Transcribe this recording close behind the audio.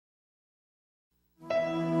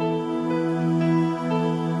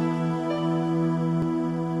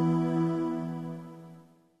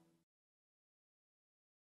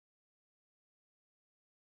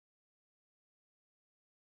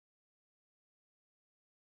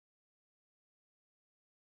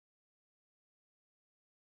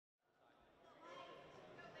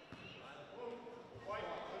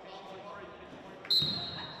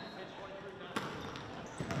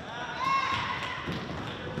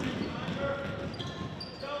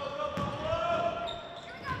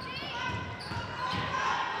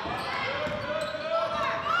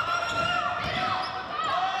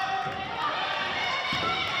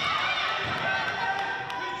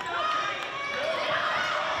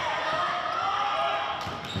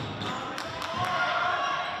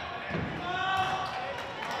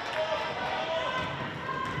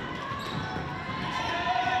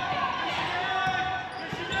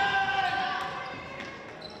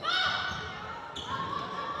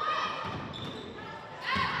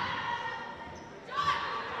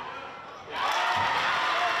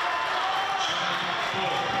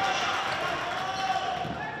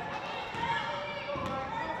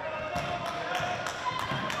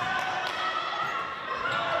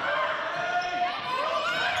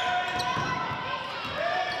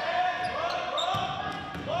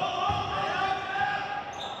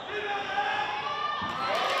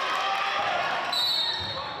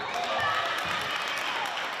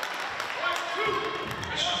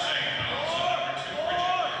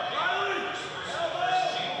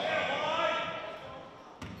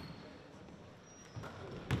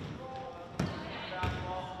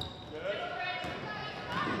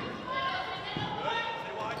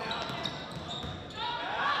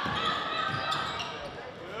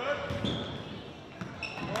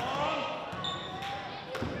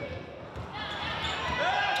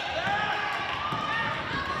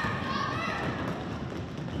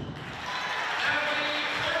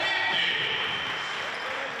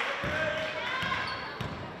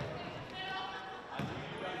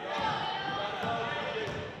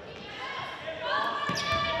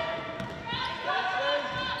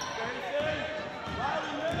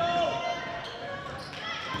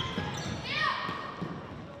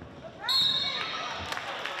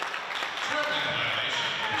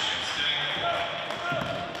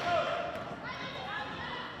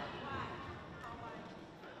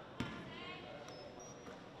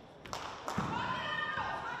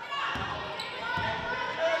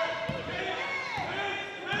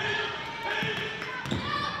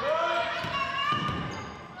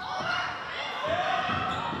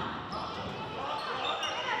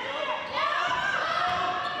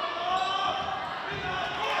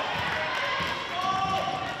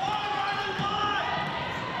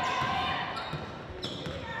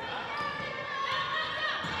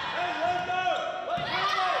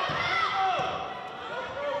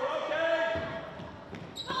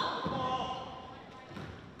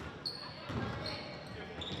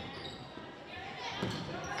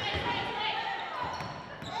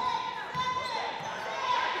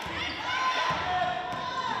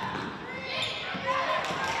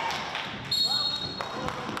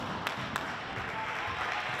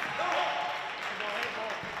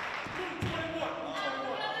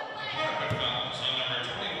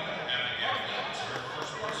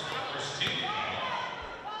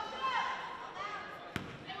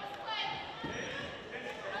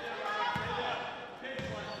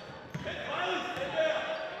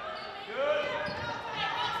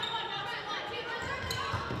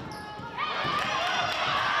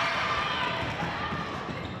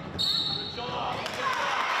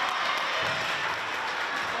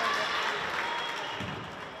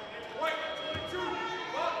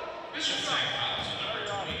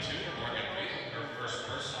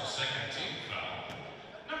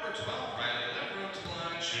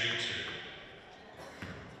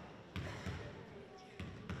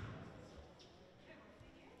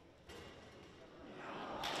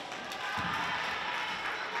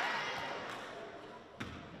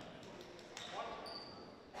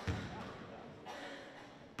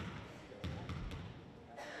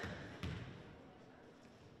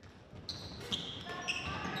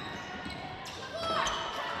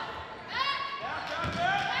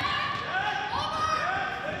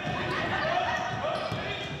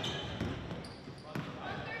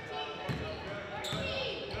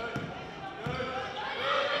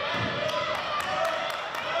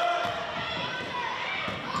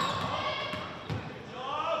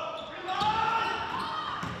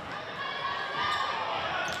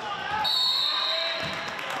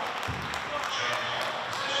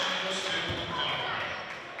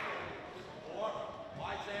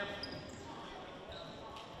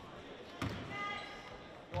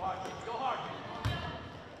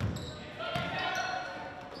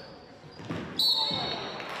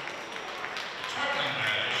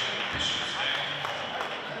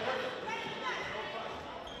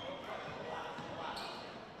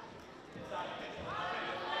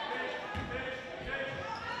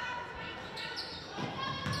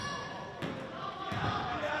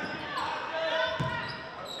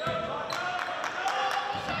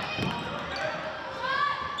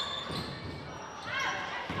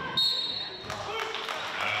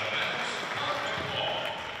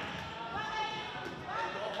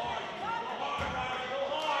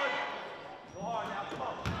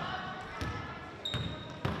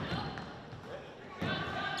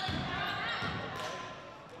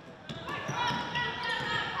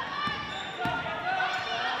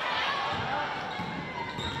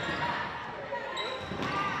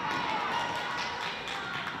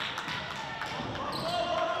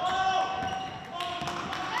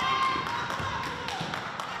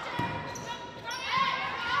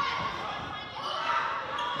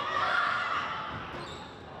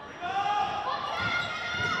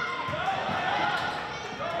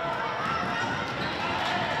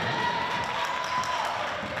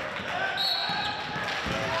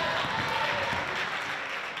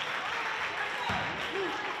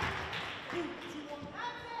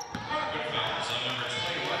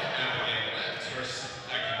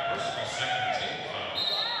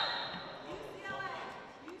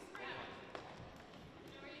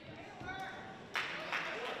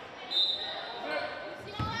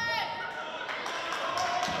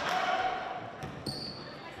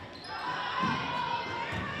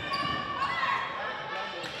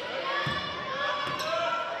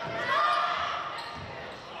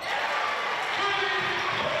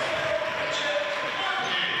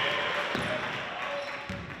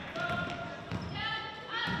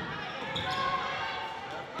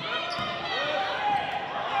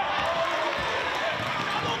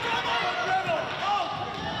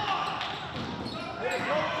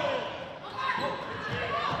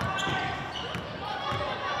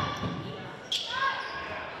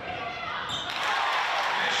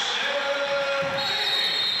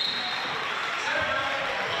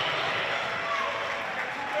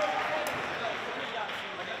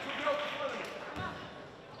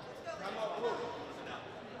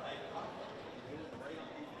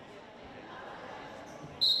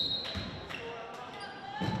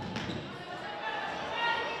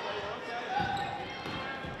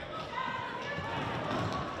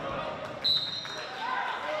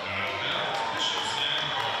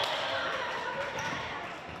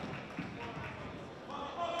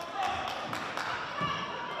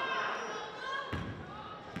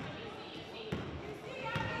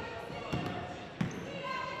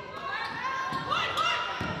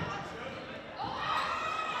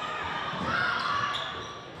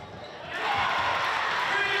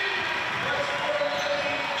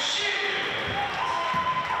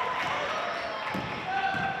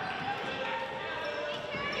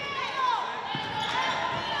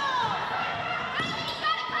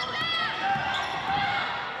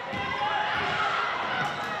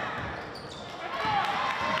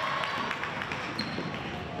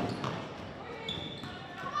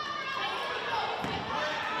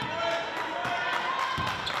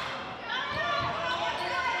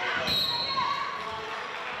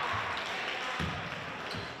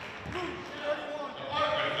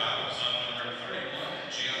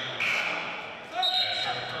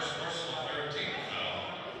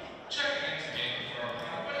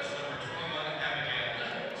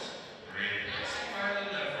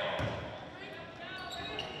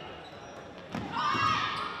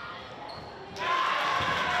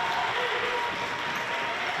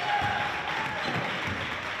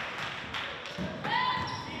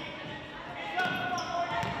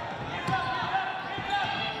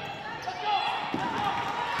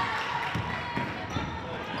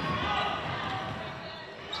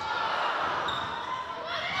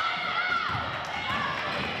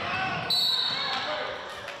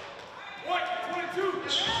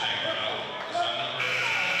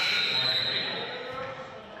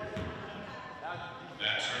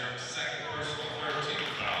That's her second personal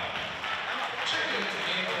 13th foul. Check in to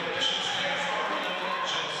game for Bishop Stang,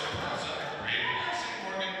 Joseph Plaza, Reed, St.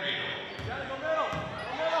 Morgan, Reno. Gotta go middle. Go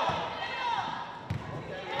middle.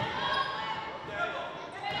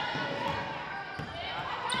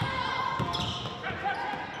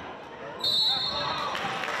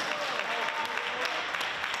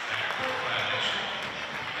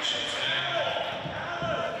 Bishop Stang ball.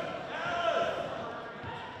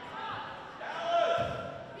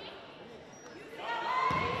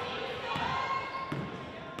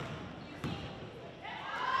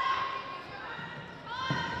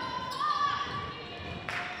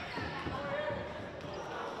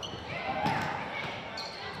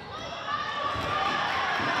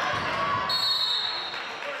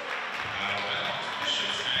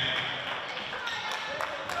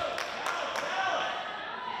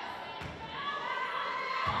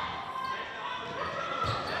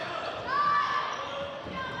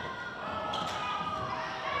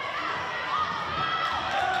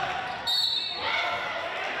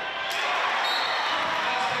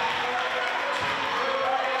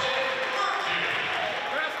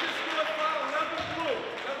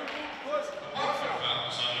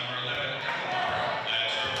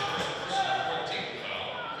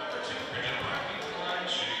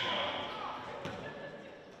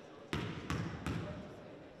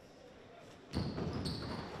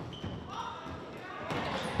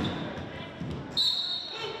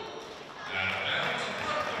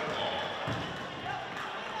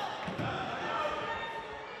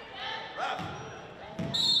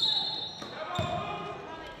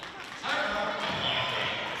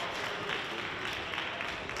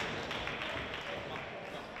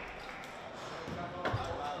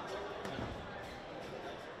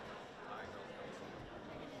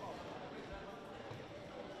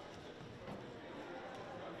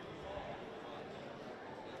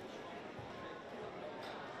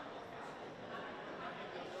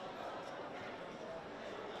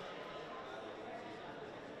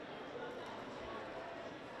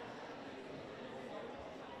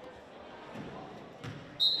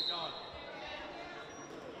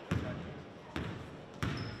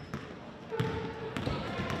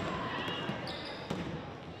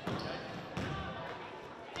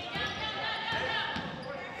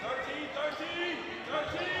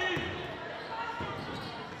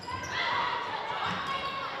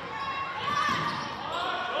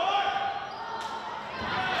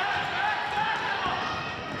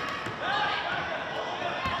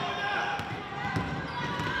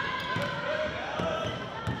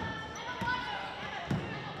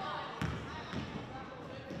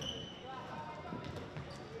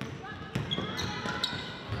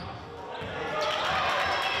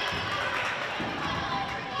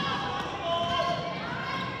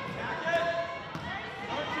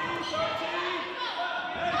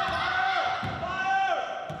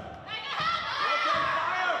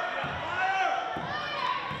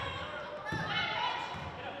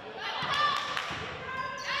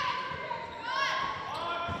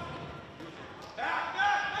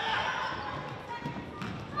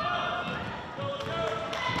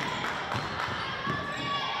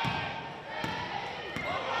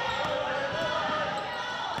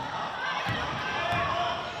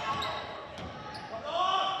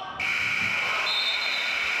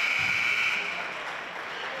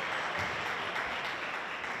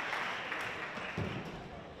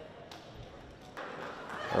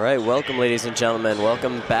 All right, welcome, ladies and gentlemen.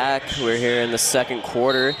 Welcome back. We're here in the second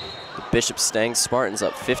quarter. The Bishop Stang Spartans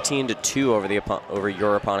up 15-2 over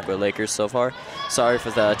your Apponequet Lakers so far. Sorry for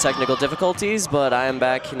the technical difficulties, but I am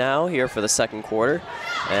back now here for the second quarter.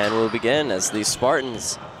 And we'll begin as the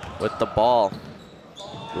Spartans with the ball.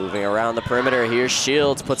 Moving around the perimeter, here's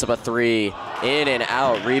Shields, puts up a three. In and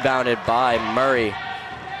out, rebounded by Murray.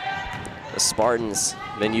 The Spartans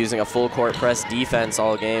been using a full court press defense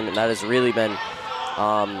all game, and that has really been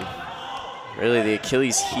really the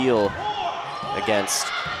Achilles heel against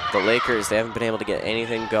the Lakers. They haven't been able to get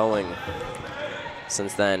anything going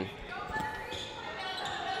since then.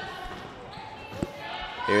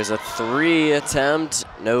 Here's a three attempt,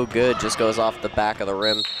 no good, just goes off the back of the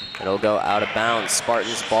rim. It'll go out of bounds,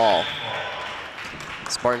 Spartans ball.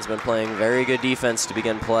 Spartans been playing very good defense to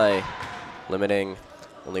begin play, limiting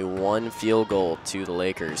only one field goal to the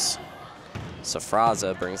Lakers.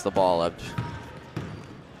 Safraza brings the ball up.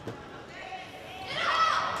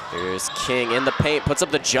 Here's King in the paint, puts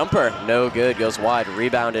up the jumper. No good, goes wide,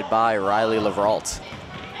 rebounded by Riley Leveralt.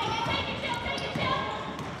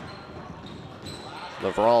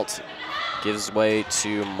 Leveralt gives way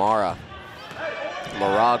to Mara.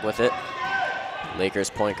 Marag with it. Lakers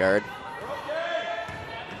point guard.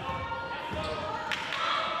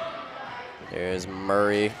 There's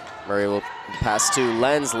Murray. Murray will pass to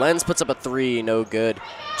Lenz. Lenz puts up a 3, no good.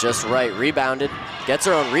 Just right, rebounded. Gets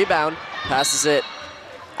her own rebound, passes it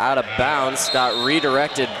out of bounds. Got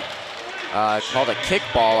redirected, called a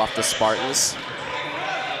kickball off the Spartans.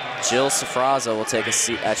 Jill Safraza will take a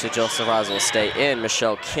seat. Actually, Jill Safraza will stay in.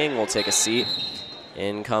 Michelle King will take a seat.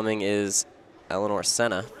 Incoming is Eleanor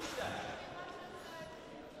Senna.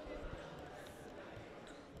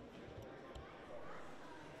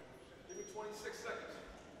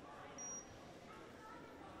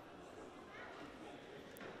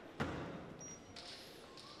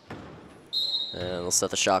 And we'll set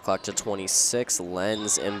the shot clock to 26.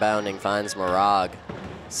 Lenz inbounding, finds Marag.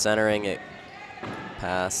 Centering it.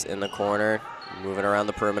 Pass in the corner. Moving around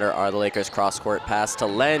the perimeter are the Lakers. Cross-court pass to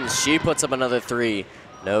Lenz. She puts up another 3.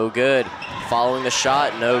 No good. Following the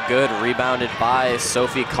shot, no good. Rebounded by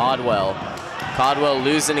Sophie Caldwell. Caldwell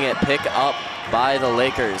losing it. Pick up by the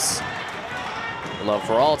Lakers.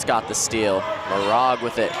 Lavralt's got the steal. Marag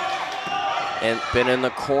with it. And been in the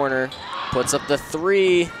corner. Puts up the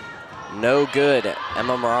 3. No good.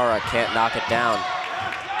 Emma Marara can't knock it down.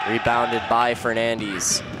 Rebounded by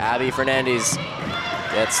Fernandez. Abby Fernandez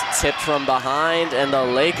gets tipped from behind, and the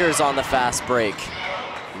Lakers on the fast break.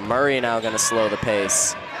 Murray now going to slow the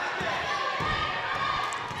pace.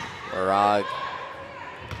 Marag.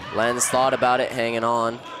 Lenz thought about it, hanging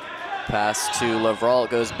on. Pass to Lavralt,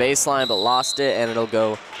 goes baseline, but lost it, and it'll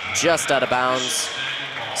go just out of bounds.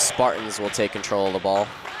 Spartans will take control of the ball.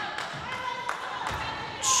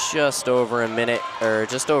 Just over a minute, or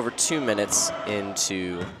just over 2 minutes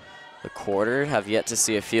into the quarter. Have yet to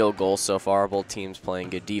see a field goal so far. Both teams playing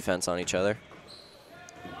good defense on each other.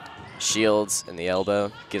 Shields in the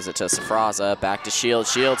elbow, gives it to Safraza, back to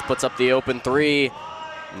Shields. Shields puts up the open 3,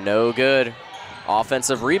 no good.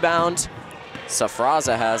 Offensive rebound,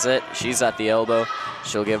 Safraza has it. She's at the elbow,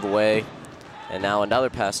 she'll give away. And now another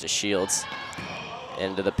pass to Shields,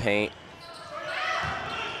 into the paint.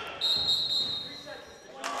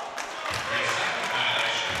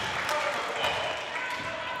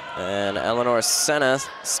 And Eleanor Senna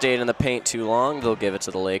stayed in the paint too long. They'll give it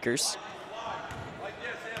to the Lakers.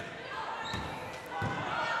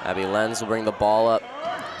 Abby Lenz will bring the ball up.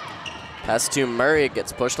 Pass to Murray,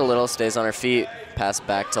 gets pushed a little, stays on her feet. Pass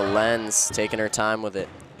back to Lenz, taking her time with it.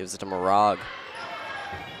 Gives it to Marag.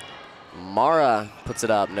 Mara puts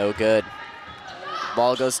it up, no good.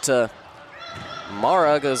 Ball goes to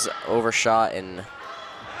Mara, goes overshot and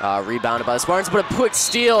rebounded by the Spartans, but a quick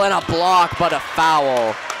steal and a block, but a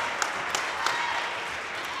foul.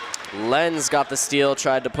 Lenz got the steal,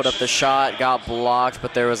 tried to put up the shot, got blocked,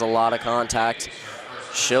 but there was a lot of contact.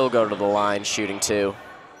 She'll go to the line, shooting 2.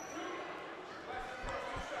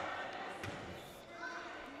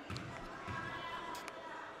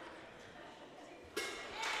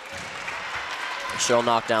 She'll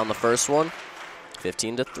knock down the first one.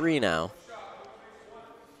 15-3 now.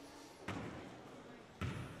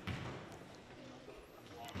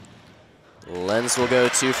 Lenz will go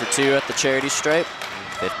 2 for 2 at the charity stripe.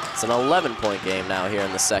 It's an 11-point game now here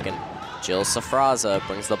in the second. Jill Safraza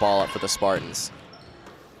brings the ball up for the Spartans.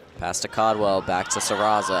 Pass to Caldwell, back to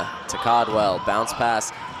Safraza, to Caldwell, bounce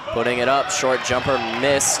pass, putting it up, short jumper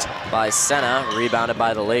missed by Senna, rebounded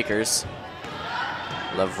by the Lakers.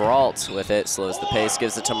 Lavralt with it, slows the pace,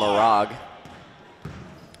 gives it to Marag.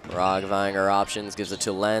 Marag vying her options, gives it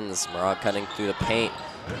to Lenz. Marag cutting through the paint.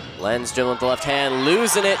 Lenz dribbling with the left hand,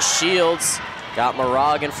 losing it. Shields got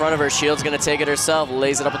Marag in front of her. Shields gonna take it herself,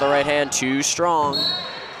 lays it up with the right hand, too strong.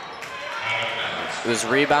 It was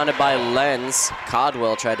rebounded by Lenz.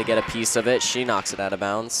 Caldwell tried to get a piece of it. She knocks it out of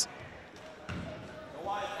bounds.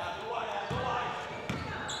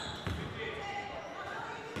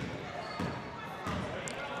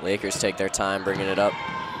 Lakers take their time bringing it up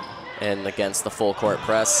and against the full court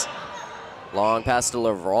press. Long pass to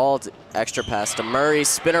Lavrald, extra pass to Murray,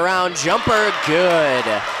 spin around, jumper, good.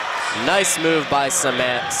 Nice move by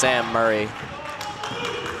Sam Murray.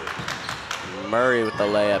 Murray with the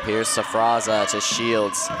layup. Here's Safraza to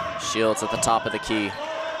Shields. Shields at the top of the key.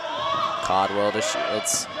 Caldwell to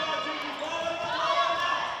Shields.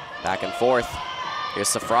 Back and forth. Here's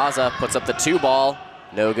Safraza, puts up the 2 ball.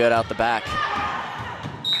 No good out the back.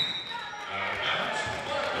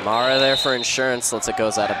 Mara there for insurance, lets it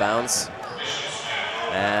goes out of bounds.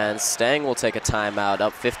 And Stang will take a timeout,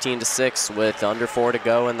 up 15-6 with under 4 to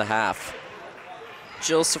go in the half.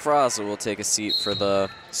 Jill Safraza will take a seat for the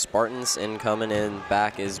Spartans. Incoming in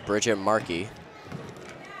back is Bridget Markey.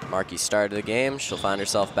 Markey started the game, she'll find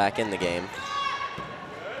herself back in the game.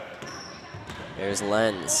 Here's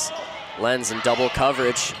Lenz. Lenz in double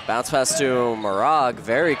coverage. Bounce pass to Morag,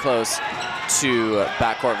 very close to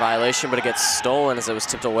backcourt violation, but it gets stolen as it was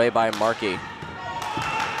tipped away by Markey.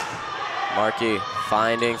 Markey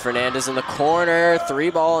finding Fernandez in the corner.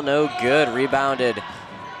 3-ball, no good. Rebounded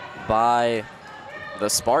by the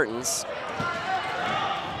Spartans.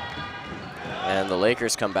 And the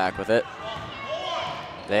Lakers come back with it.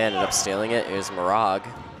 They ended up stealing it. Here's Morag.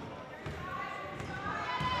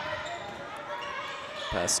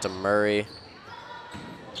 Pass to Murray.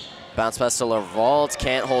 Bounce pass to Lavalde.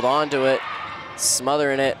 Can't hold on to it.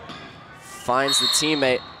 Smothering it. Finds the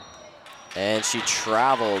teammate. And she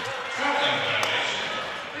traveled.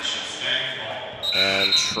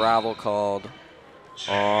 And travel called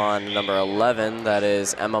on number 11. That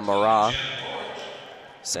is Emma Mara.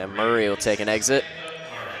 Sam Murray will take an exit.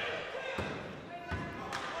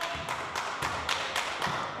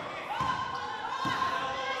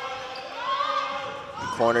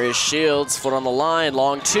 Corner is Shields, foot on the line,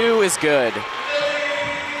 long 2 is good.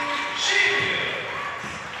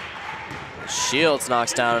 Shields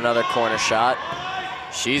knocks down another corner shot.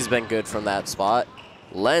 She's been good from that spot.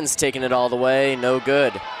 Lenz taking it all the way, no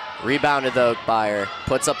good. Rebounded though by her,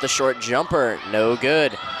 puts up the short jumper, no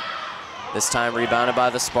good. This time rebounded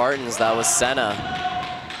by the Spartans, that was Senna.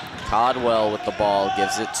 Codwell with the ball,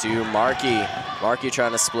 gives it to Markey. Markey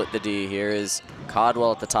trying to split the D. Here is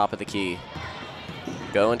Codwell at the top of the key.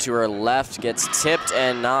 Going to her left, gets tipped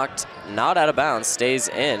and knocked, not out of bounds, stays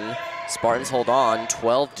in. Spartans hold on,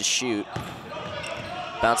 12 to shoot.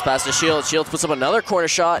 Bounce pass to Shields. Shields puts up another corner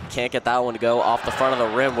shot. Can't get that one to go off the front of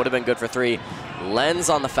the rim. Would have been good for 3. Lenz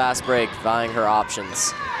on the fast break, vying her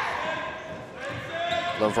options.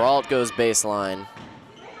 Lavralt goes baseline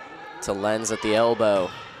to Lenz at the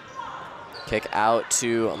elbow. Kick out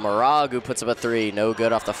to Morag, who puts up a 3. No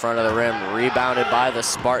good off the front of the rim. Rebounded by the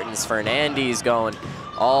Spartans. Fernandez going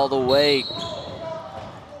all the way.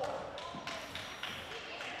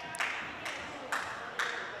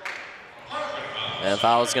 And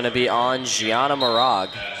foul's going to be on Gianna Morag.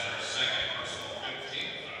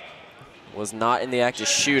 Was not in the act of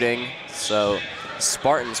shooting, so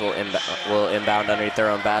Spartans will inbound underneath their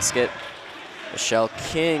own basket. Michelle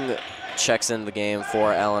King checks in the game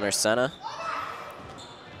for Eleanor Senna.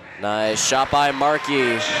 Nice shot by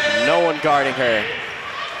Markey. No one guarding her.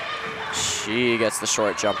 She gets the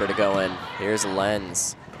short jumper to go in. Here's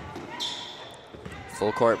Lenz.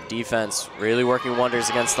 Full court defense, really working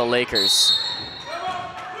wonders against the Lakers.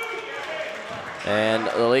 And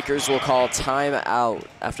the Lakers will call timeout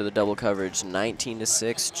after the double coverage.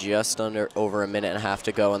 19-6, just over a minute and a half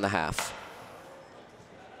to go in the half.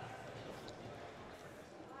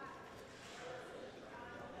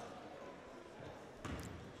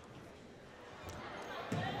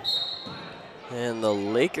 And the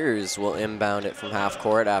Lakers will inbound it from half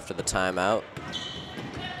court after the timeout.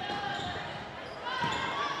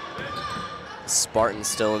 Spartans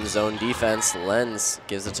still in zone defense. Lenz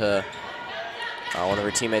gives it to one of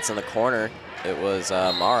her teammates in the corner. It was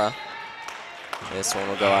Mara. This one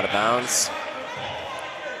will go out of bounds.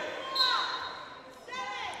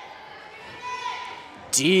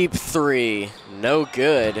 Deep 3, no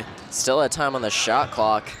good. Still had time on the shot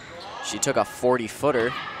clock. She took a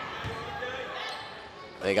 40-footer.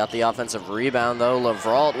 They got the offensive rebound though.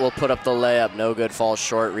 Lavralt will put up the layup, no good, falls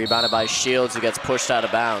short. Rebounded by Shields, who gets pushed out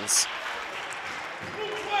of bounds.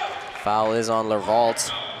 Foul is on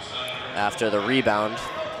Lavralt after the rebound.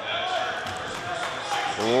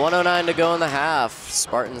 1:09 to go in the half.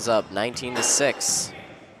 Spartans up 19-6.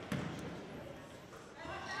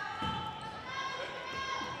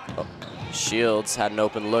 Oh, Shields had an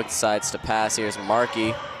open look, decides to pass. Here's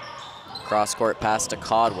Markey. Cross-court pass to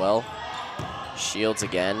Codwell. Shields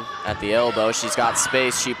again at the elbow. She's got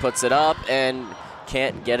space. She puts it up and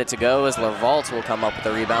can't get it to go as Lavralt will come up with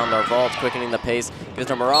the rebound. Lavralt quickening the pace. Gives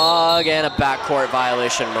to Morag and a backcourt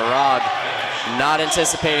violation. Morag not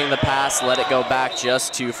anticipating the pass. Let it go back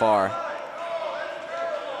just too far.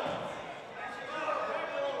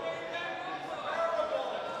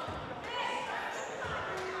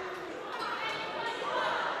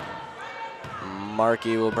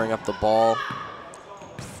 Markey will bring up the ball.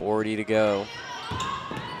 40 to go.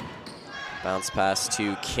 Bounce pass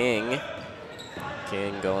to King.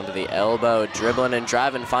 King going to the elbow, dribbling and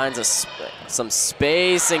driving, finds some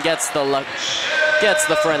space and gets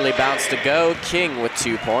the friendly bounce to go. King with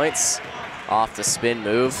 2 points. Off the spin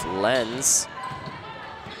move, Lenz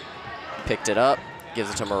picked it up, gives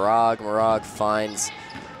it to Morag. Morag finds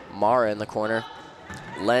Mara in the corner.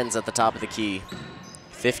 Lenz at the top of the key.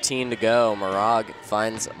 15 to go. Morag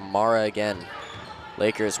finds Mara again.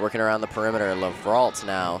 Lakers working around the perimeter. Lavralt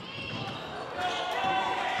now.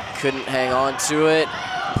 couldn't hang on to it.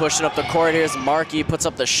 Pushing up the court, here's Markey, puts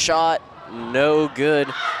up the shot, no good.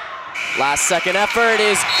 Last second effort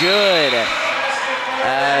is good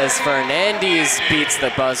as Fernandez beats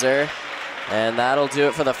the buzzer. And that'll do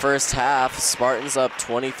it for the first half. Spartans up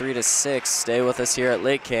 23-6. Stay with us here at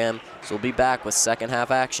LakeCAM. So we'll be back with second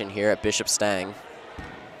half action here at Bishop Stang.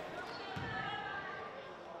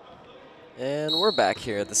 And we're back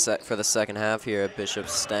here at for the second half here at Bishop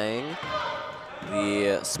Stang.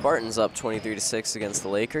 The Spartans up 23-6 against the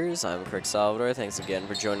Lakers. I'm Crick Salvador. Thanks again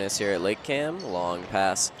for joining us here at LakeCAM. Long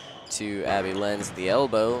pass to Abby Lenz at the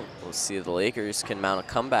elbow. We'll see if the Lakers can mount a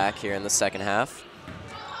comeback here in the second half.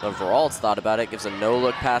 Leveralt's thought about it, gives a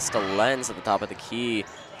no-look pass to Lenz at the top of the key.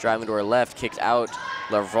 Driving to her left, kicked out.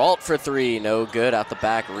 Leveralt for three, no good. Out the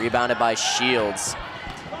back, rebounded by Shields.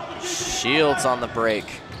 Shields on the break.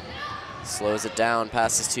 Slows it down,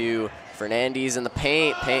 passes to Fernandez in the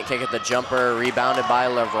paint. Paint kick at the jumper, rebounded by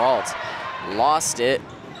Leveralt. Lost it,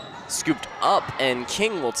 scooped up, and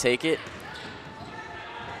King will take it.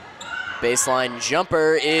 Baseline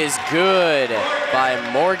jumper is good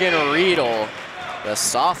by Morgan Riedel, the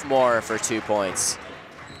sophomore, for 2 points.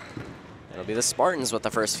 It'll be the Spartans with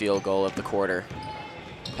the first field goal of the quarter.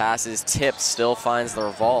 Pass is tipped, still finds the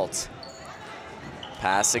Revolt.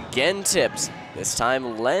 Pass again tipped. This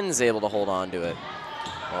time Lenz able to hold on to it.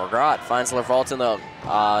 Morgrat finds Leveralt in the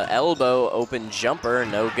elbow, open jumper,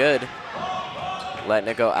 no good. Letting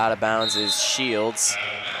it go out of bounds is Shields.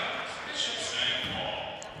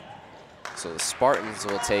 So the Spartans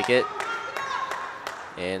will take it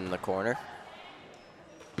in the corner.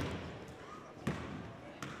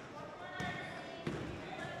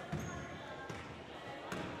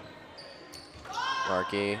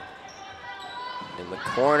 Markey in the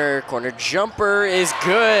corner. Corner jumper is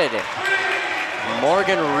good.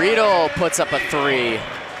 Morgan Riedel puts up a three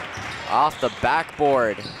off the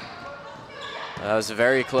backboard. That was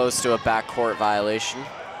very close to a backcourt violation.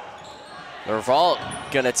 Revolt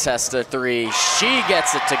gonna test a three. She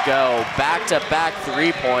gets it to go. Back-to-back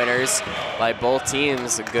three-pointers by both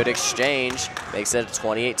teams. A good exchange. Makes it a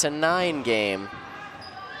 28-9 game.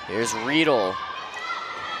 Here's Riedel.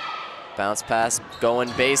 Bounce pass going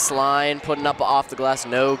baseline, putting up off the glass,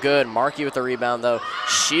 no good. Markey with the rebound though.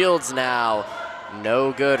 Shields now,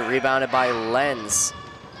 no good. Rebounded by Lenz.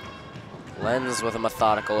 Lenz with a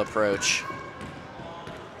methodical approach.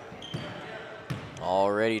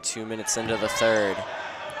 Already 2 minutes into the third.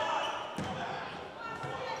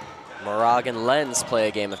 Morag and Lenz play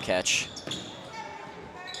a game of catch.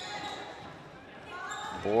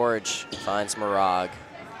 Borge finds Morag.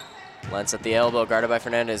 Lenz at the elbow, guarded by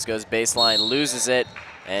Fernandez, goes baseline, loses it,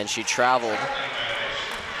 and she traveled.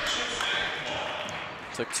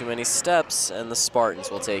 Took too many steps, and the Spartans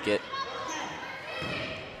will take it.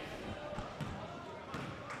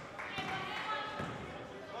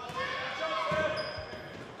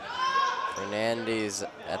 Fernandez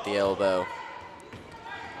at the elbow.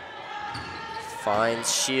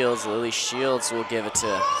 Finds Shields. Lily Shields will give it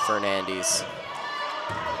to Fernandez.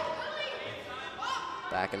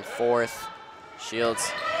 Back and forth.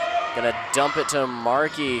 Shields gonna dump it to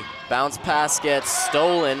Markey. Bounce pass gets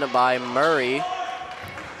stolen by Murray.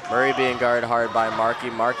 Murray being guarded hard by Markey.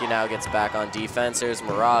 Markey now gets back on defense. Here's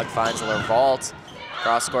Morag, finds Leveralt.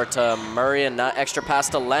 Cross court to Murray, and extra pass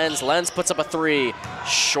to Lenz. Lenz puts up a three.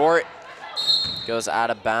 Short, goes out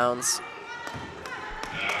of bounds.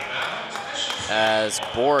 As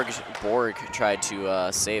Borg tried to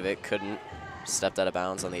save it, couldn't. Stepped out of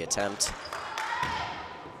bounds on the attempt.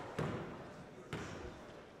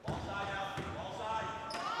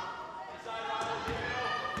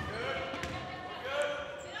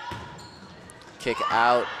 Kick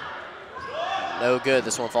out, no good.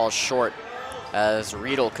 This one falls short as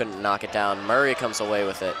Riedel couldn't knock it down. Murray comes away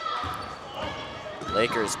with it.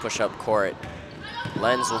 Lakers push up court.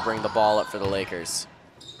 Lenz will bring the ball up for the Lakers.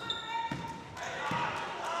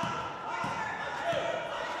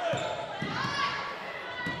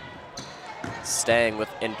 Stang with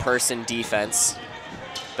in-person defense.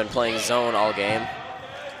 Been playing zone all game.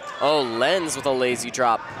 Oh, Lenz with a lazy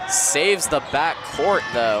drop. Saves the back court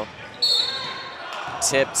though.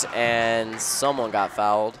 Tipped and someone got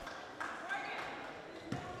fouled.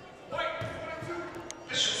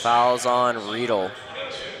 Fouls on Riedel.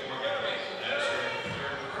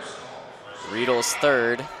 Riedel's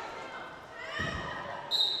third.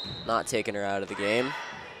 Not taking her out of the game.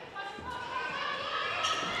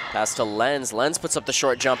 Pass to Lenz. Lenz puts up the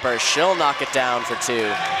short jumper. She'll knock it down for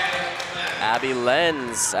two. Abby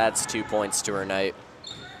Lenz adds 2 points to her night.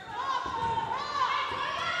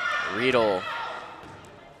 Riedel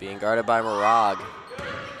being guarded by Morag.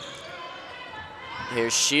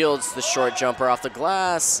 Here's Shields, the short jumper off the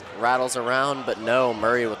glass. Rattles around, but no,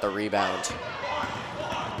 Murray with the rebound.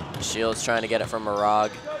 Shields trying to get it from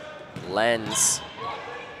Marag. Lenz.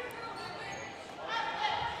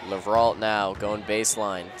 Leveralt now going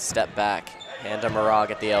baseline. Step back. Hand to Marag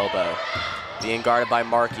at the elbow. Being guarded by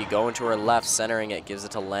Markey. Going to her left, centering it. Gives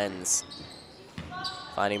it to Lenz.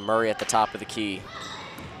 Finding Murray at the top of the key.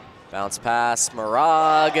 Bounce pass.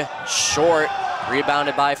 Marag. Short.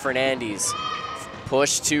 Rebounded by Fernandez.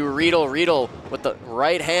 Push to Riedel. Riedel with the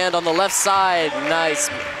right hand on the left side. Nice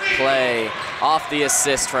play. Off the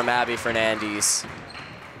assist from Abby Fernandez.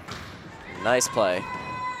 Nice play.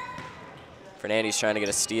 Fernandez trying to get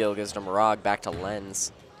a steal. Gives to Marag. Back to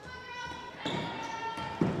Lenz.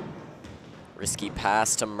 Risky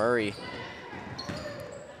pass to Murray.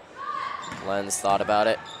 Lenz thought about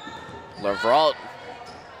it. Leveralt.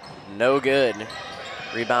 No good.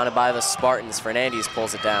 Rebounded by the Spartans. Fernandez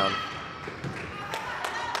pulls it down.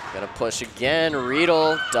 Gonna push again.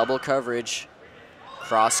 Riedel, double coverage.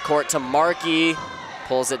 Cross court to Markey.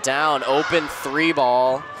 Pulls it down. Open 3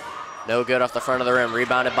 ball. No good off the front of the rim.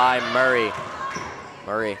 Rebounded by Murray.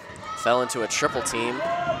 Murray fell into a triple team,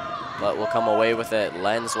 but will come away with it.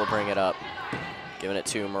 Lenz will bring it up. Giving it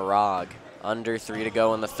to Marag. Under 3 to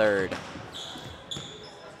go in the third.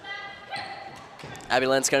 Abby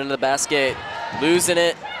Lenz coming into the basket. Losing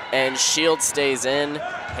it, and Shield stays in.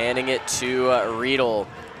 Handing it to Riedel.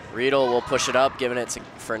 Riedel will push it up, giving it to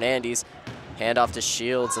Fernandez. Hand off to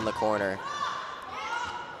Shields in the corner.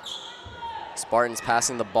 Spartans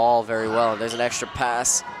passing the ball very well. There's an extra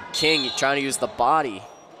pass. King trying to use the body.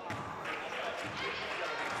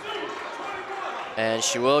 And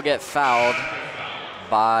she will get fouled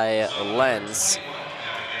by Lenz.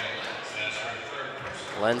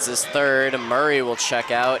 Lenz is third. Murray will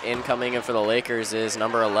check out. Incoming in for the Lakers is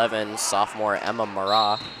number 11, sophomore Emma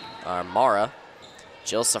Mara.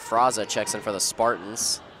 Jill Safraza checks in for the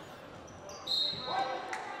Spartans.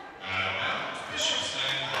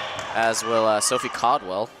 As will Sophie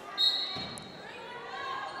Codwell.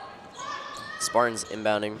 Spartans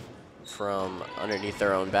inbounding from underneath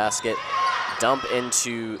their own basket. They'll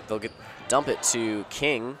dump it to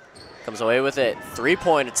King. Comes away with it.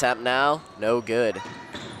 3-point attempt now. No good.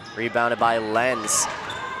 Rebounded by Lenz.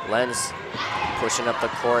 Lenz pushing up the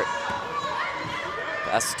court.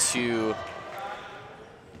 Pass to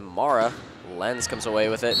Mara. Lenz comes away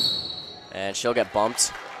with it. And she'll get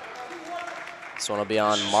bumped. This one will be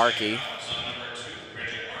on Markey.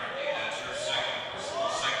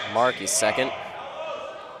 Markey's second.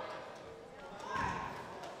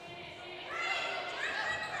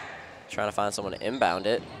 Trying to find someone to inbound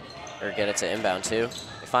it, or get it to inbound too.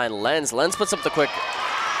 They find Lenz. Lenz puts up the quick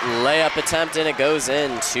layup attempt, and it goes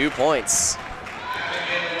in. 2 points.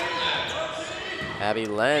 Abby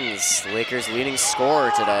Lenz, Lakers' leading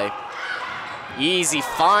scorer today. Easy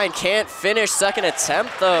find, can't finish. Second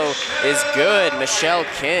attempt though is good. Michelle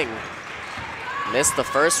King missed the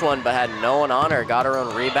first one, but had no one on her. Got her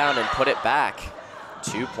own rebound and put it back.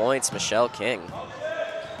 2 points, Michelle King.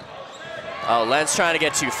 Oh, Lenz trying to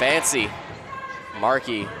get too fancy.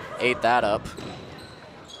 Markey ate that up.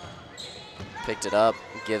 Picked it up,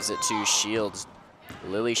 gives it to Shields.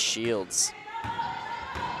 Lily Shields.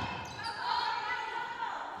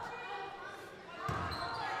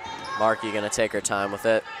 Markey gonna take her time with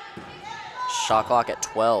it. Shot clock at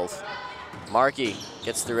 12. Markey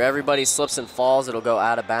gets through everybody, slips and falls. It'll go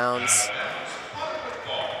out of bounds.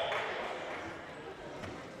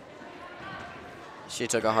 She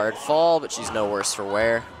took a hard fall, but she's no worse for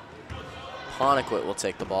wear. Ponequit will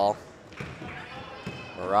take the ball.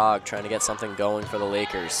 Marag trying to get something going for the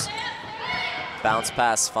Lakers. Bounce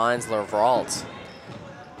pass finds Leveralt.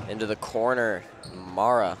 Into the corner,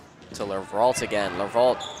 Mara to Leveralt again.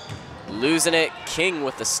 Leveralt losing it. King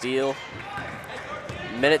with the steal.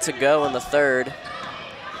 Minute to go in the third.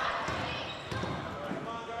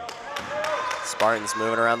 Spartans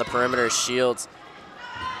moving around the perimeter. Shields.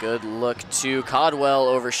 Good look to Codwell.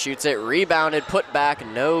 Overshoots it. Rebounded. Put back.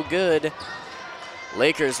 No good.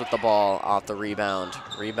 Lakers with the ball off the rebound.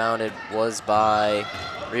 Rebound was by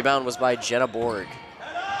Jenna Borg.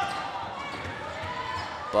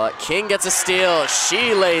 But King gets a steal.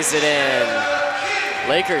 She lays it in.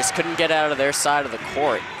 Lakers couldn't get out of their side of the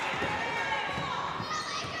court.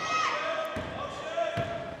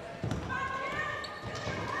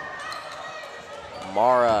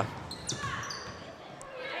 Mara.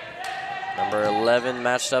 Number 11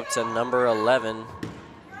 matched up to number 11.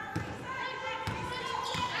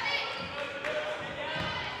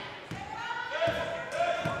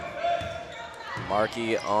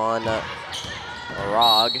 Markey on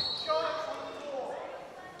Marag.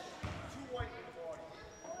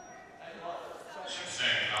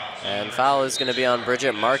 And foul is going to be on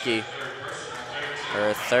Bridget Markey.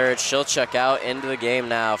 Her third. She'll check out into the game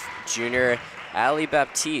now. Junior Ali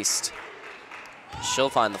Baptiste. She'll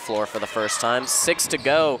find the floor for the first time. 6 to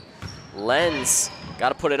go. Lenz got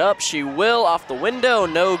to put it up. She will off the window.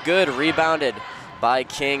 No good. Rebounded by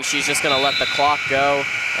King. She's just going to let the clock go.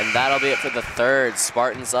 And that'll be it for the third.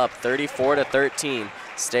 Spartans up 34 to 13.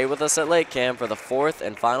 Stay with us at LakeCAM for the fourth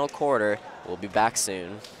and final quarter. We'll be back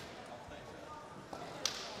soon.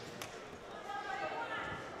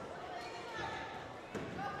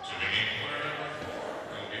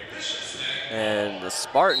 And the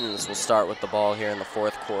Spartans will start with the ball here in the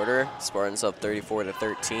fourth quarter. Spartans up 34 to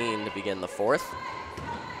 13 to begin the fourth.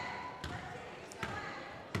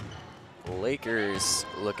 Lakers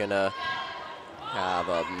looking to have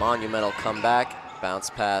a monumental comeback. Bounce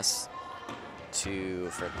pass to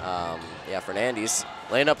Fernandez.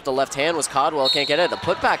 Laying up with the left hand was Codwell. Can't get it. The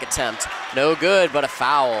putback attempt. No good, but a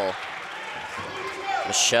foul.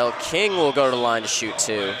 Michelle King will go to the line to shoot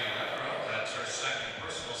 2. That's her second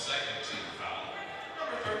team foul.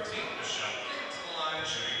 Number 13, Michelle King to the line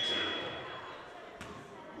shooting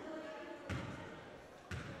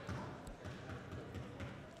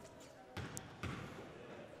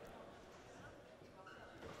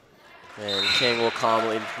 2. And King will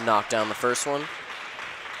calmly knock down the first one.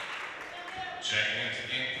 Checking into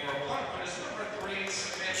game 4 punt is number 3,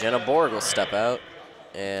 Samantha Jenna Borg will step out,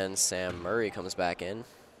 and Sam Murray comes back in.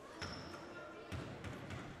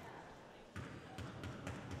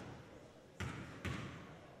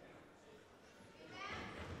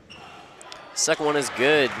 Second one is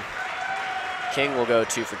good. King will go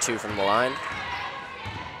 2 for 2 from the line.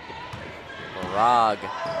 Marag,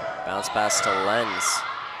 bounce pass to Lenz.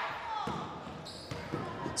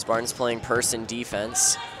 Spartans playing person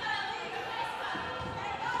defense.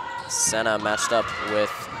 Senna matched up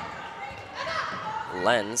with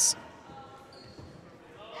Lenz.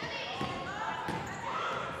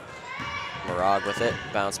 Marag with it,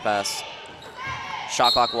 bounce pass.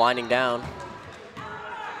 Shot clock winding down.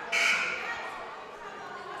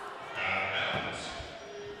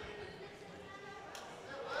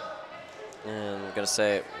 And I'm gonna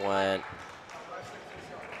say it went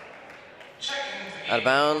out of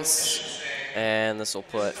bounds, and this will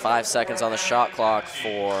put 5 seconds on the shot clock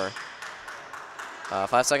for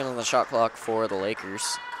 5 seconds on the shot clock for the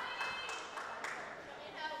Lakers.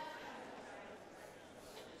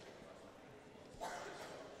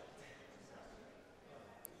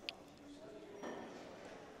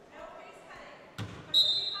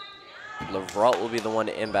 Levrot will be the one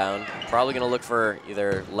to inbound. Probably going to look for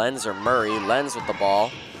either Lenz or Murray. Lenz with the ball.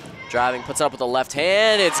 Driving, puts it up with the left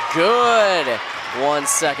hand. It's good. 1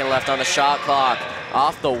 second left on the shot clock.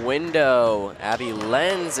 Off the window. Abby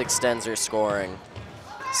Lenz extends her scoring.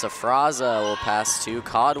 Safraza will pass to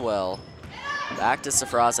Codwell. Back to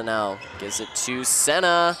Safraza now. Gives it to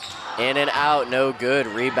Senna. In and out, no good.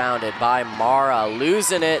 Rebounded by Mara.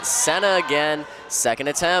 Losing it. Senna again. Second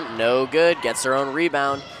attempt, no good. Gets her own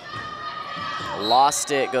rebound. Lost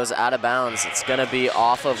it, goes out of bounds. It's gonna be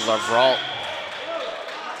off of Levrot.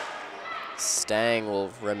 Stang will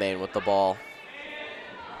remain with the ball.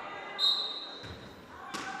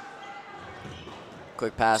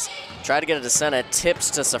 Quick pass, try to get it to Senna, tips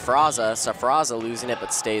to Safraza. Safraza losing it,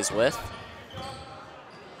 but stays with.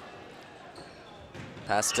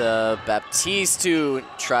 Pass to Baptiste, who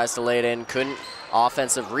tries to lay it in, couldn't.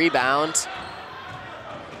 Offensive rebound.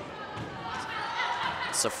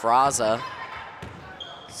 Safraza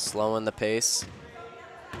slowing the pace.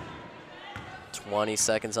 20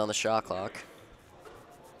 seconds on the shot clock.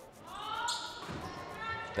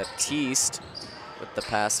 Baptiste with the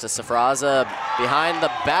pass to Safraza. Behind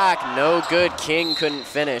the back, no good. King couldn't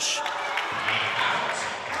finish.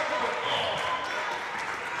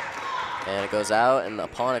 And it goes out, and the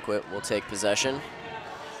Apponequet will take possession.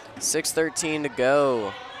 6:13 to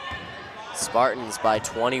go. Spartans by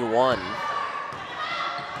 21.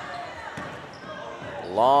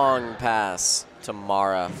 Long pass to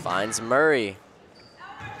Mara, finds Murray.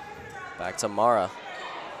 Back to Mara.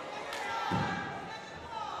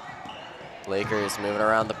 Lakers moving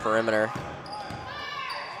around the perimeter.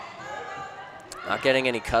 Not getting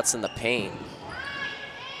any cuts in the paint.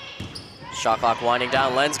 Shot clock winding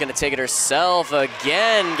down. Lenz gonna take it herself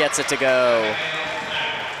again, gets it to go.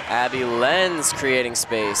 Abby Lenz creating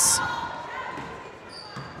space.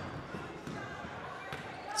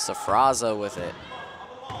 Safraza with it.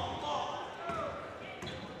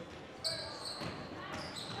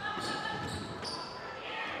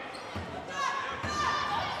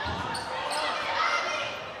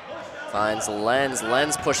 Finds Lenz.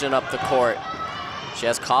 Lenz pushing up the court. She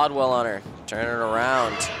has Codwell on her. Turn it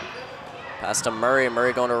around. Pass to Murray.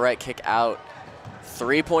 Murray going to right, kick out.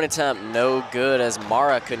 3-point attempt, no good as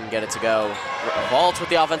Mara couldn't get it to go. Vault with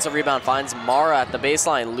the offensive rebound, finds Mara at the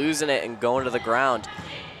baseline, losing it and going to the ground.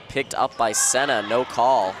 Picked up by Senna, no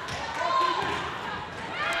call.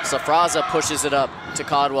 Safraza pushes it up to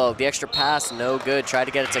Codwell. The extra pass, no good. Tried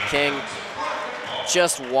to get it to King.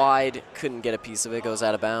 Just wide, couldn't get a piece of it, goes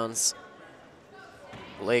out of bounds.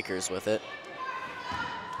 Lakers with it.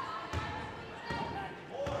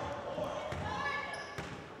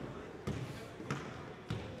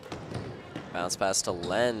 Bounce pass to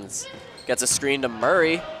Lenz. Gets a screen to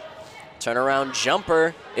Murray. Turnaround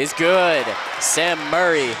jumper is good. Sam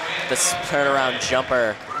Murray, the turnaround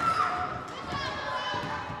jumper.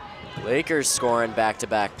 Lakers scoring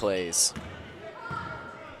back-to-back plays.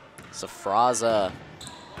 Safraza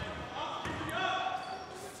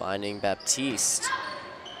finding Baptiste.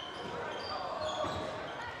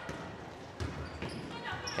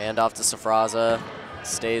 Hand off to Safraza.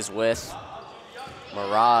 Stays with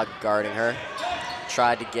Marag guarding her.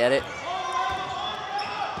 Tried to get it.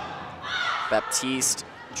 Baptiste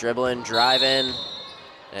dribbling, driving,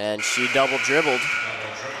 and she double dribbled.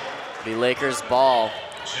 The Lakers ball.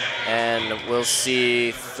 And we'll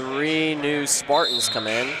see 3 new Spartans come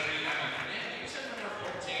in.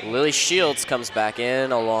 Lily Shields comes back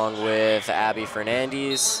in along with Abby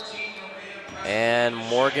Fernandez and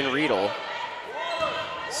Morgan Riedel.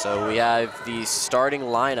 So we have the starting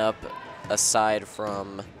lineup aside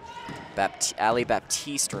from Ali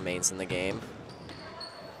Baptiste remains in the game.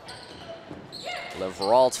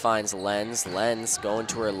 Leveralt finds Lenz. Lenz going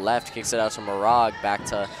to her left, kicks it out to Marag. Back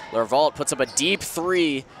to Leveralt, puts up a deep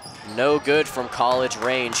 3. No good from college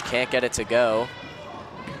range, can't get it to go.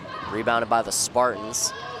 Rebounded by the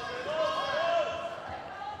Spartans.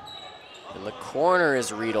 In the corner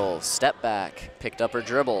is Riedel, step back, picked up her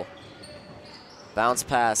dribble. Bounce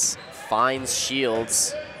pass, finds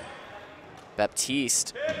Shields.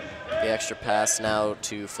 Baptiste, the extra pass now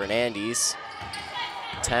to Fernandez.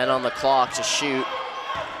 10 on the clock to shoot.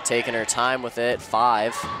 Taking her time with it,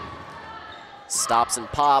 5. Stops and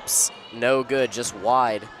pops, no good, just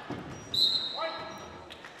wide.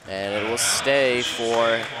 And it will stay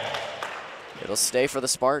for the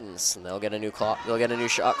Spartans, and they'll get a new clock. They'll get a new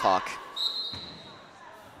shot clock.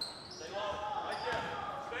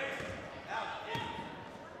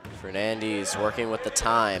 Fernandez working with the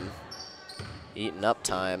time, eating up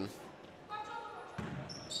time.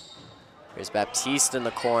 Here's Baptiste in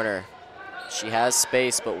the corner. She has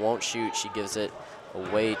space but won't shoot. She gives it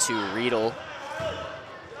away to Riedel.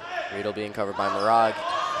 Riedel being covered by Marag.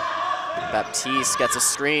 Baptiste gets a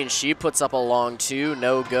screen. She puts up a long 2.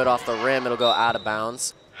 No good off the rim. It'll go out of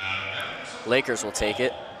bounds. Lakers will take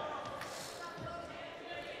it.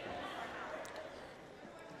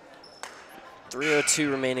 .302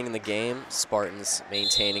 remaining in the game. Spartans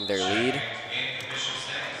maintaining their lead.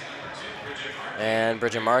 And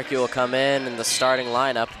Bridget Markey will come in the starting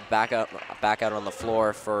lineup, back out on the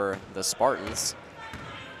floor for the Spartans.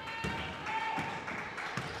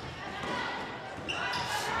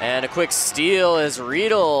 And a quick steal as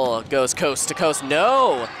Riedel goes coast to coast.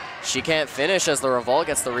 No, she can't finish as the Revolt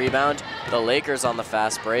gets the rebound. The Lakers on the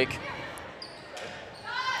fast break.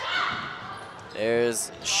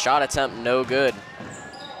 There's shot attempt, no good.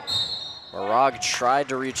 Marag tried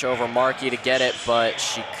to reach over Markey to get it, but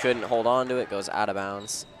she couldn't hold on to it. Goes out of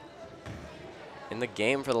bounds. In the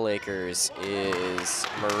game for the Lakers is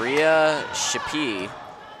Maria Shapi.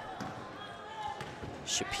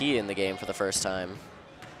 Shapi in the game for the first time.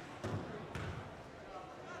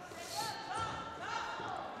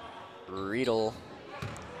 Riedel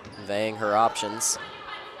weighing her options.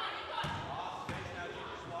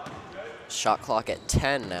 Shot clock at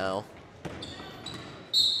 10 now.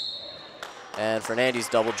 And Fernandez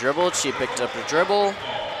double dribbled. She picked up her dribble.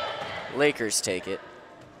 Lakers take it.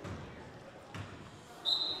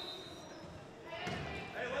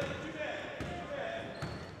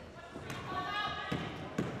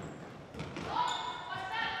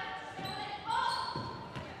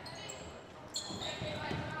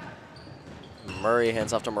 Murray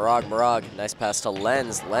hands off to Marag. Marag, nice pass to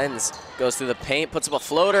Lenz. Lenz goes through the paint, puts up a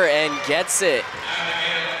floater, and gets it.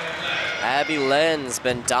 Abby Lenz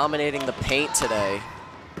been dominating the paint today.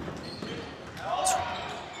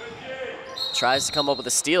 Tries to come up with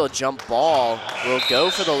a steal, jump ball. Will go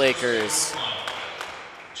for the Lakers.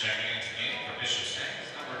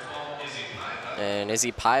 And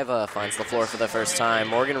Izzy Paiva finds the floor for the first time.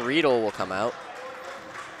 Morgan Riedel will come out.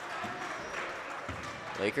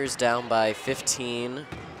 Lakers down by 15,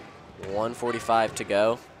 1:45 to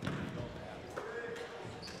go.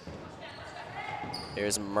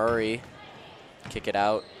 There's Murray, kick it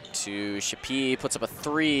out to Shapi, puts up a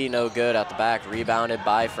 3, no good at the back, rebounded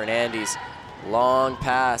by Fernandez. Long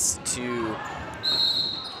pass to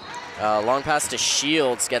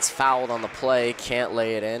Shields, gets fouled on the play, can't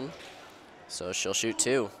lay it in, so she'll shoot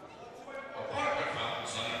 2. Opponent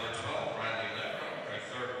fouls on number 12, Riley Lebro, her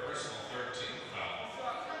third personal 13th foul.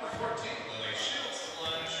 Number 14, Lily Shields, to the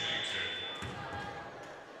line, shooting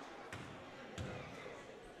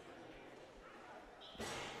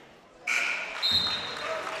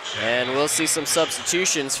 2. And we'll see some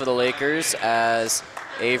substitutions for the Lakers as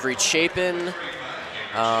Avery Chapin,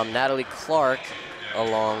 Natalie Clark,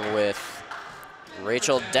 along with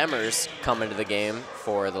Rachel Demers come into the game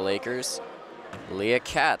for the Lakers. Leah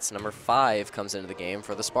Katz, number 5, comes into the game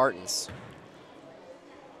for the Spartans.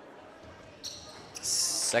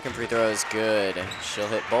 Second free throw is good. She'll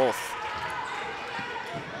hit both.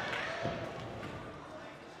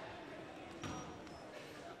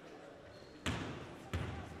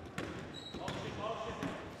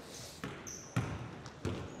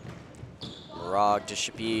 Rog to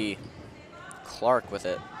Shapi. Clark with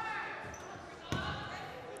it.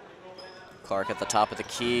 Clark at the top of the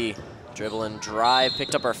key. Dribble and drive,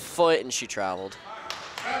 picked up her foot, and she traveled.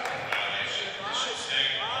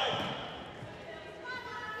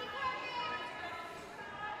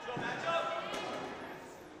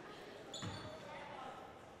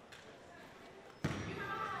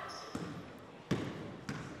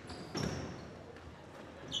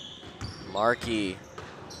 Markey.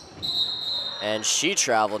 And she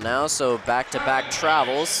traveled now, so back-to-back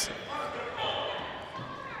travels.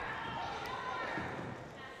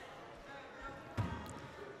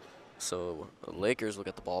 So the Lakers will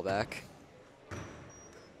get the ball back.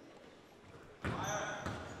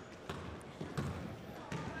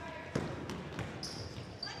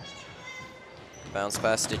 Bounce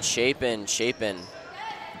pass to Chapin. Chapin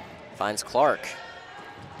finds Clark.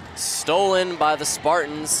 Stolen by the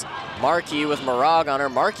Spartans. Markey with Marag on her.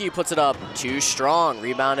 Markey puts it up too strong.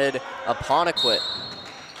 Rebounded Aponequit.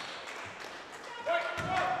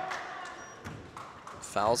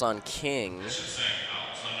 Fouls on King.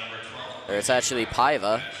 Or it's actually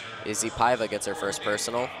Paiva. Izzy Paiva gets her first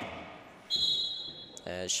personal.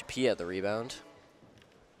 As Shapi had the rebound.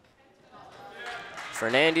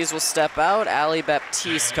 Fernandez will step out. Ali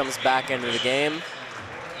Baptiste comes back into the game.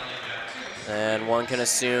 And one can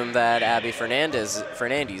assume that Abby Fernandez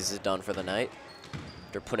is done for the night.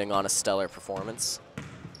 They're putting on a stellar performance.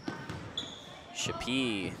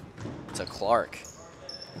 Shapi to Clark.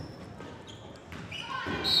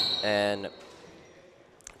 And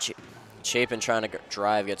Chapin trying to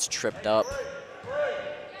drive, gets tripped up.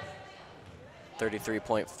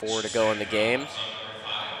 33.4 to go in the game.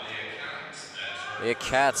 Leah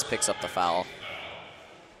Katz picks up the foul.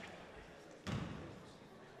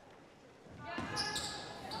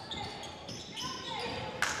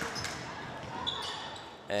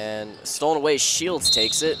 And stolen away, Shields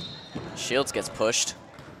takes it. Shields gets pushed.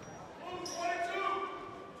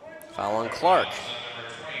 Foul on Clark.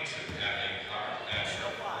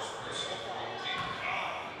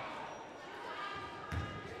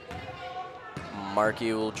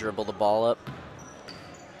 Markey will dribble the ball up.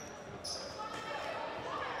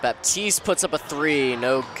 Baptiste puts up a 3,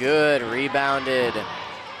 no good. Rebounded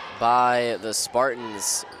by the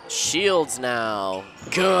Spartans. Shields now,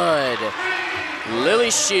 good.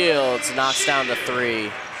 Lily Shields knocks down the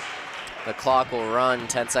 3. The clock will run,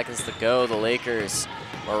 10 seconds to go. The Lakers,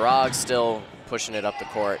 Marag still pushing it up the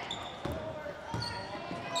court.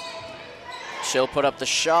 She'll put up the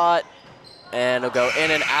shot, and it'll go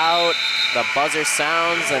in and out. The buzzer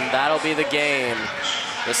sounds, and that'll be the game.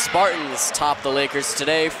 The Spartans top the Lakers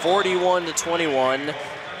today, 41-21.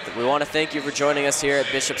 We want to thank you for joining us here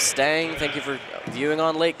at Bishop Stang. Thank you for viewing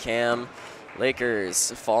on LakeCAM.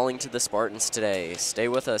 Lakers falling to the Spartans today. Stay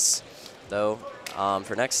with us, though,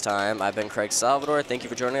 for next time. I've been Craig Salvador. Thank you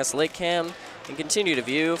for joining us, LakeCAM, and continue to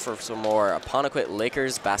view for some more Aponequit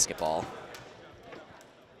Lakers basketball.